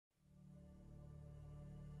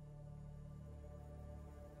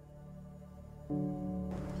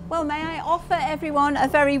Well, may I offer everyone a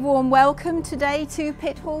very warm welcome today to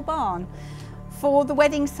Pitt Hall Barn for the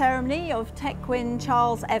wedding ceremony of Tecwyn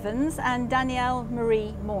Charles Evans and Danielle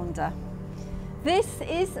Marie Maunder. This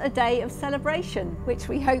is a day of celebration which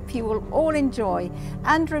we hope you will all enjoy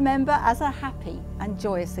and remember as a happy and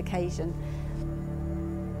joyous occasion.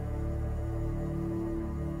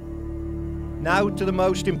 Now to the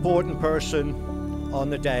most important person on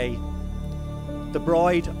the day, the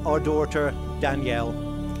bride, our daughter, Danielle.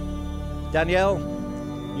 Danielle,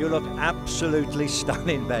 you look absolutely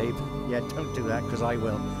stunning, babe. Yeah, don't do that, because I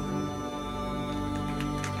will.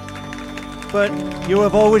 But you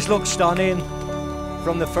have always looked stunning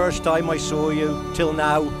from the first time I saw you till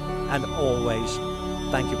now and always.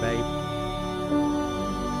 Thank you, babe.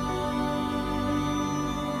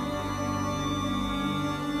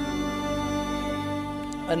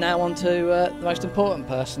 And now on to the most important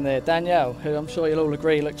person there, Danielle, who I'm sure you'll all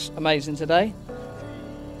agree looks amazing today.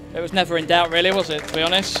 It was never in doubt really, was it, to be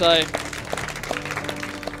honest? So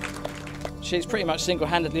she's pretty much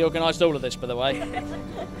single-handedly organised all of this, by the way.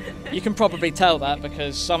 You can probably tell that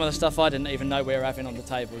because some of the stuff I didn't even know we were having on the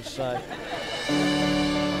tables, so.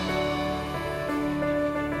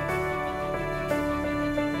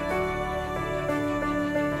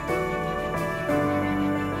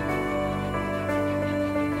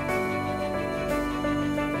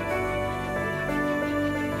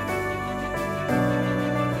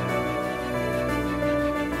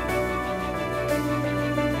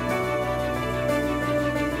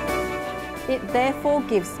 It therefore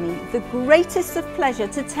gives me the greatest of pleasure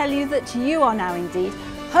to tell you that you are now indeed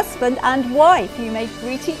husband and wife. You may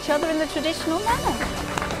greet each other in the traditional manner.